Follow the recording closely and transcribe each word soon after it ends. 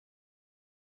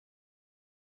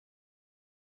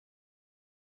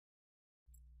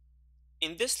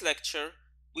In this lecture,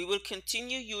 we will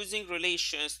continue using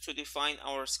relations to define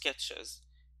our sketches.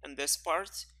 In this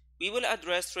part, we will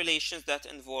address relations that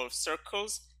involve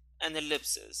circles and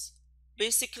ellipses,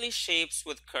 basically shapes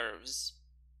with curves.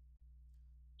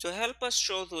 To help us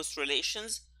show those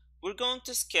relations, we're going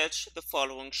to sketch the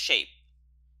following shape,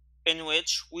 in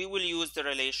which we will use the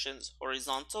relations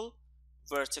horizontal,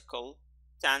 vertical,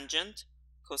 tangent,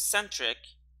 concentric,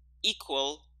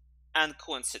 equal, and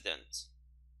coincident.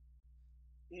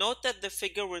 Note that the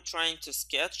figure we're trying to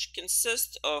sketch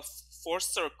consists of 4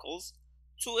 circles,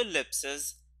 2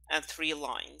 ellipses, and 3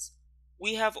 lines.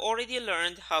 We have already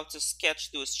learned how to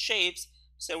sketch those shapes,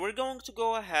 so we're going to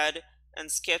go ahead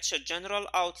and sketch a general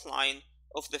outline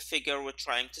of the figure we're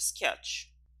trying to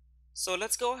sketch. So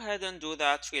let's go ahead and do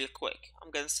that real quick.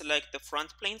 I'm going to select the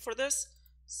front plane for this.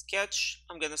 Sketch.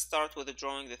 I'm going to start with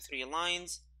drawing the 3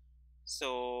 lines.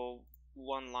 So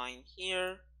one line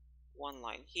here, one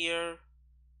line here,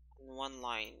 and one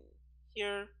line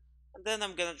here. And then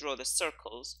I'm going to draw the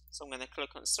circles. So I'm going to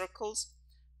click on circles.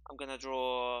 I'm going to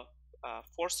draw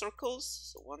 4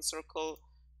 circles. So 1 circle,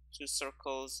 2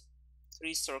 circles,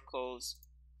 3 circles,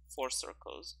 4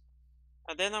 circles.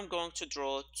 And then I'm going to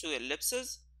draw 2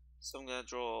 ellipses. So I'm going to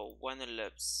draw 1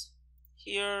 ellipse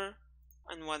here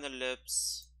and 1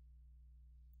 ellipse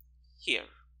here.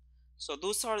 So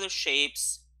those are the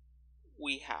shapes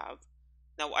we have.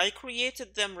 Now I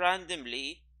created them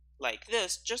randomly like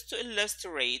this just to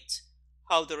illustrate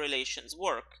how the relations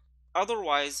work.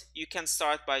 Otherwise, you can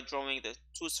start by drawing the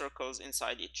 2 circles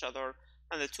inside each other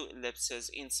and the 2 ellipses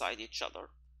inside each other.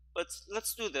 But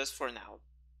let's do this for now.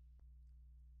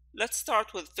 Let's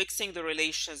start with fixing the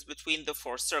relations between the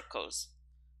 4 circles.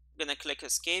 I'm going to click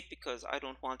escape because I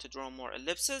don't want to draw more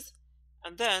ellipses.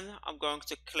 And then I'm going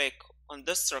to click on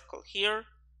this circle here,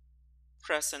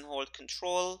 press and hold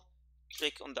Control,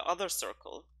 click on the other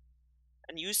circle.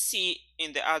 And you see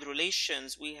in the add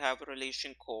relations, we have a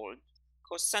relation called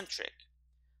concentric.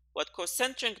 What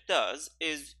concentric does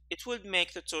is it will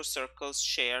make the 2 circles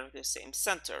share the same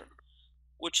center,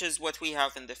 which is what we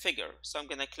have in the figure. So I'm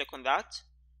going to click on that.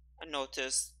 And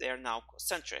notice they are now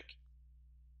concentric.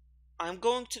 I'm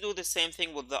going to do the same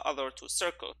thing with the other 2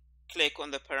 circles. Click on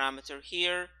the parameter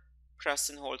here, press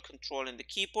and hold Control in the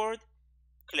keyboard,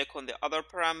 click on the other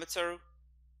parameter,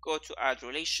 go to Add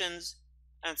Relations,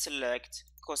 and select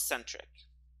Concentric.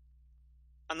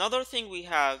 Another thing we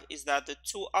have is that the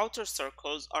 2 outer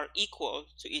circles are equal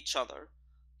to each other.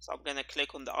 So I'm going to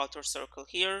click on the outer circle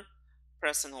here,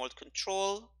 press and hold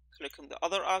Control, click on the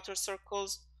other outer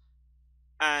circles,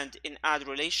 and in Add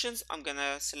Relations, I'm going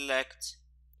to select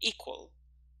Equal.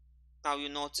 Now you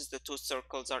notice the 2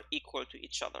 circles are equal to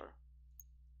each other.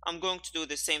 I'm going to do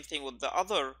the same thing with the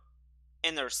other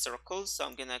inner circles. So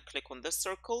I'm going to click on this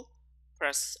circle,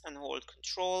 press and hold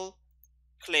Control,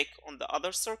 click on the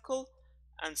other circle,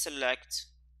 and select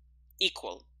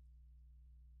Equal.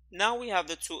 Now we have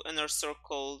the 2 inner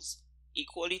circles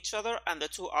equal each other and the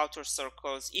 2 outer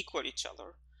circles equal each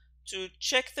other. To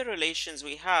check the relations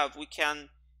we have, we can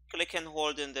click and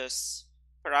hold in this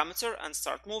parameter and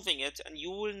start moving it, and you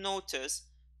will notice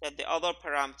that the other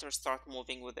parameters start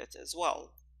moving with it as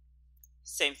well.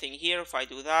 Same thing here. If I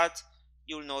do that,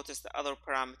 you'll notice the other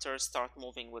parameters start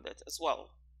moving with it as well.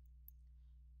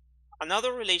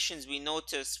 Another relations we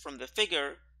notice from the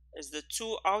figure is the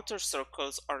 2 outer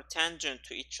circles are tangent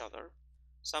to each other.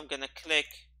 So I'm going to click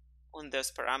on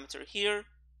this parameter here,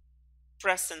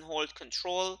 press and hold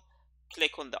Control,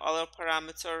 click on the other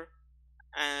parameter,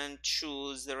 and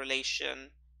choose the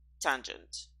relation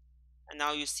tangent. And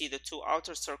now you see the 2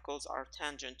 outer circles are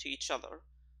tangent to each other,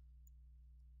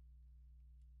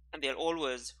 and they'll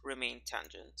always remain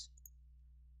tangent.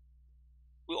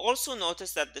 We also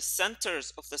notice that the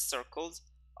centers of the circles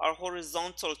are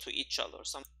horizontal to each other.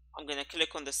 So I'm going to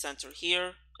click on the center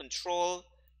here, Control,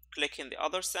 click in the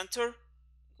other center,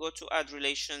 go to Add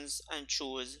Relations, and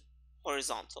choose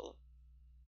horizontal.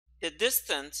 The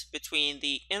distance between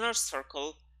the inner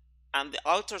circle and the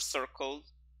outer circle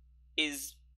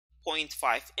is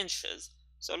 0.5 inches.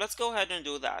 So let's go ahead and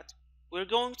do that. We're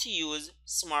going to use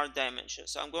Smart Dimension.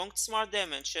 So I'm going to Smart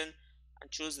Dimension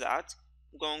and choose that.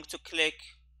 I'm going to click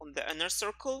on the inner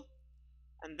circle,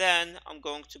 and then I'm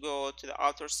going to go to the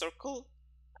outer circle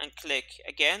and click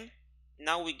again.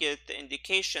 Now we get the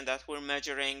indication that we're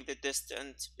measuring the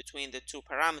distance between the 2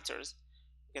 parameters.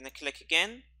 I'm going to click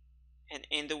again, and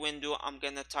in the window I'm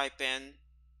going to type in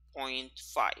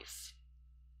 0.5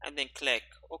 and then click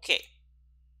OK.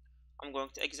 I'm going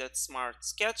to exit Smart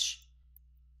Sketch,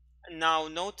 and now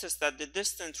notice that the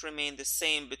distance remained the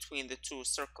same between the 2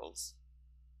 circles.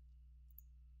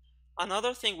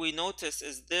 Another thing we notice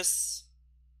is this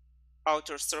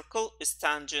outer circle is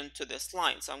tangent to this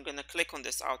line. So I'm going to click on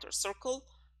this outer circle,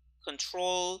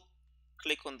 control,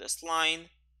 click on this line,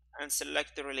 and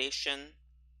select the relation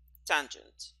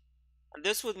tangent. And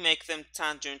this would make them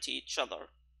tangent to each other.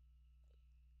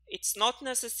 It's not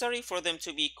necessary for them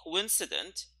to be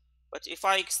coincident, but if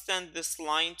I extend this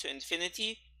line to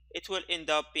infinity, it will end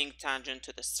up being tangent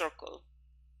to the circle.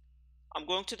 I'm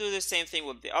going to do the same thing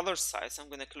with the other side. So I'm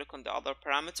going to click on the other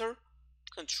parameter,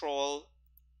 control,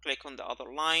 click on the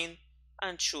other line,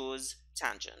 and choose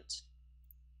tangent.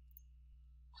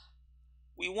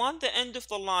 We want the end of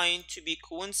the line to be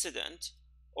coincident,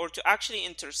 or to actually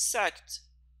intersect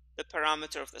the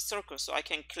parameter of the circle. So I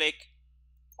can click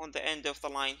on the end of the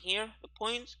line here, the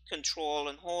point, control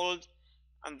and hold,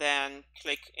 and then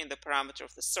click in the parameter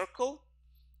of the circle,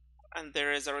 and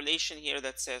there is a relation here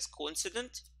that says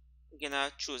coincident. I'm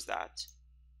gonna choose that.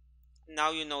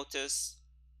 Now you notice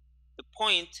the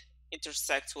point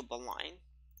intersects with the line.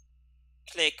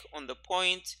 Click on the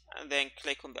point and then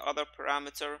click on the other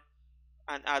parameter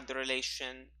and add the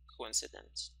relation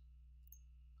coincident.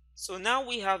 So now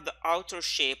we have the outer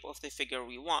shape of the figure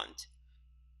we want.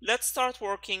 Let's start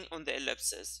working on the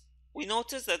ellipses. We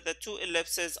notice that the two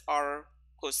ellipses are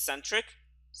concentric,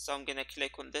 so I'm going to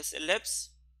click on this ellipse,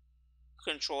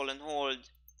 control and hold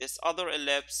this other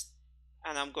ellipse,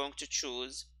 and I'm going to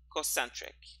choose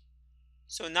concentric.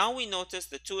 So now we notice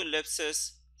the two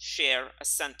ellipses share a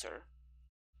center.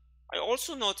 I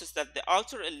also notice that the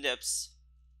outer ellipse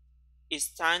is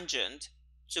tangent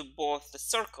to both the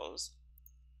circles.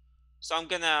 So I'm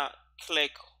going to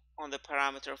click on the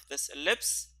parameter of this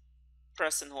ellipse,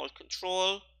 press and hold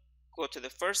control, go to the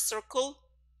first circle,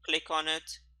 click on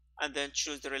it, and then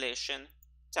choose the relation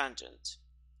tangent.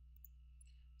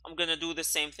 I'm going to do the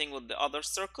same thing with the other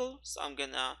circle. So I'm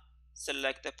going to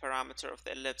select the parameter of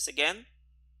the ellipse again,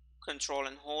 control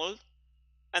and hold,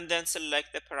 and then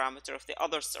select the parameter of the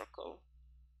other circle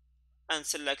and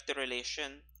select the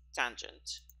relation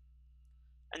tangent.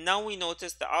 And now we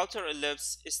notice the outer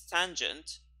ellipse is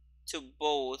tangent to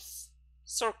both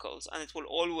circles, and it will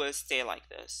always stay like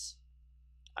this.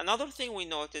 Another thing we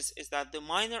notice is that the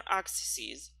minor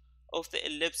axes of the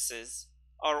ellipses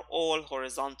are all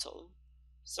horizontal.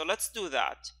 So let's do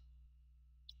that.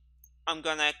 I'm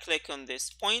gonna click on this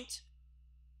point,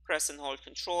 press and hold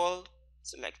control,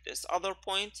 select this other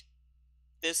point,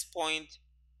 this point,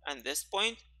 and this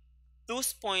point.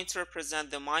 Those points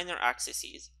represent the minor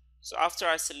axes. So after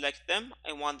I select them,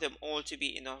 I want them all to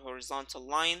be in a horizontal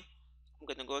line. I'm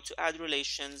going to go to add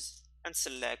relations and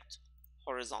select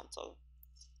horizontal.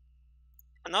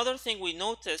 Another thing we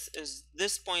notice is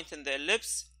this point in the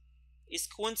ellipse is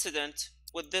coincident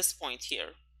with this point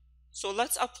here. So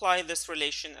let's apply this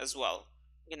relation as well.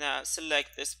 I'm going to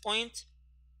select this point,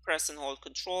 press and hold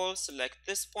control, select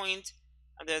this point,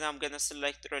 and then I'm going to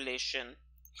select the relation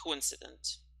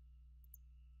coincident.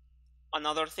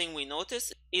 Another thing we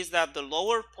notice is that the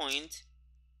lower point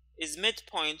is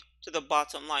midpoint to the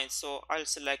bottom line. So I'll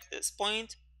select this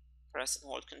point, press and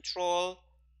hold control,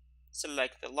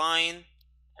 select the line,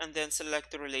 and then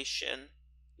select the relation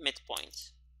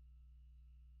midpoint.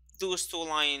 Those two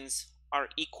lines are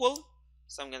equal,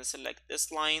 so I'm going to select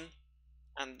this line,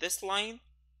 and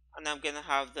I'm going to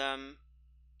have them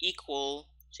equal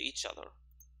to each other.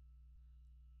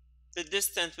 The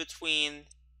distance between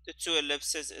the two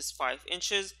ellipses is 5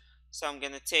 inches, so I'm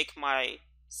going to take my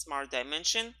smart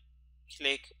dimension,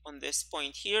 click on this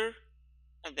point here,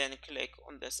 and then click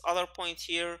on this other point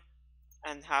here,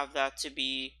 and have that to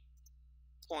be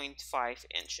 0.5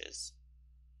 inches.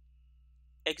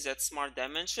 Exit smart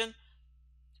dimension.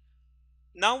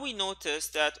 Now we notice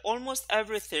that almost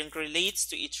everything relates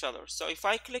to each other. So if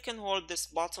I click and hold this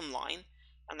bottom line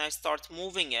and I start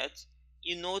moving it,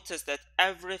 you notice that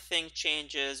everything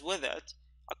changes with it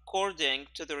according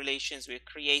to the relations we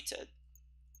created.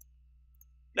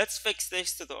 Let's fix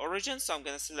this to the origin. So I'm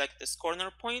going to select this corner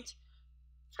point,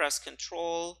 press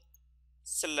Control,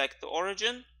 select the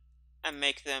origin, and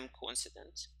make them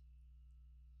coincident.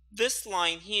 This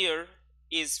line here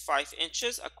is 5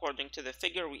 inches according to the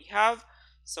figure we have,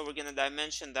 so we're going to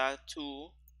dimension that to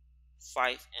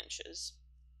 5 inches.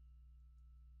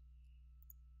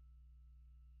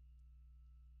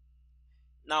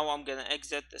 Now I'm going to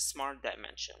exit the smart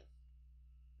dimension.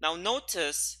 Now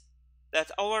notice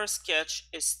that our sketch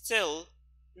is still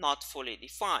not fully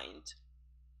defined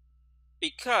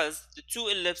because the two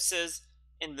ellipses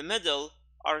in the middle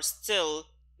are still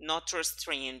not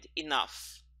restrained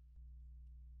enough.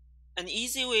 An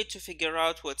easy way to figure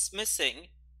out what's missing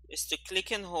is to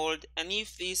click and hold any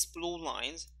of these blue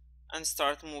lines and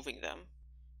start moving them.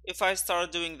 If I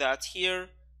start doing that here,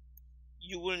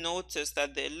 you will notice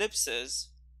that the ellipses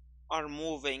are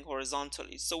moving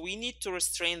horizontally. So we need to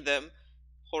restrain them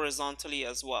horizontally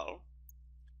as well.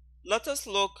 Let us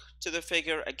look to the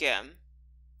figure again.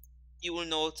 You will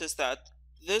notice that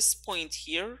this point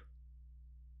here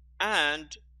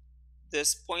and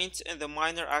this point in the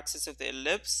minor axis of the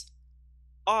ellipse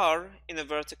are in a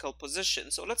vertical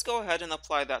position. So let's go ahead and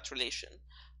apply that relation.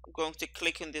 I'm going to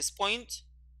click on this point,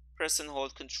 press and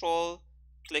hold Control,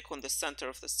 click on the center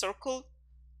of the circle,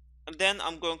 and then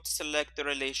I'm going to select the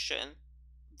relation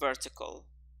vertical.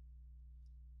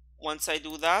 Once I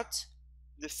do that,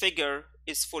 the figure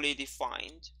is fully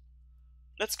defined.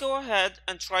 Let's go ahead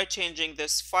and try changing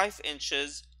this 5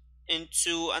 inches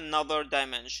into another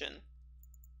dimension.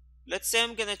 Let's say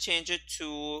I'm going to change it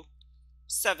to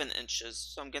 7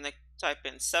 inches. So I'm going to type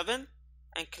in 7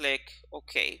 and click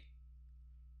OK.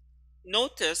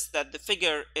 Notice that the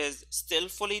figure is still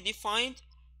fully defined,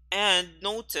 and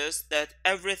notice that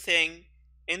everything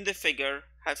in the figure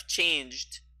have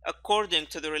changed according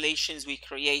to the relations we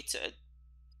created.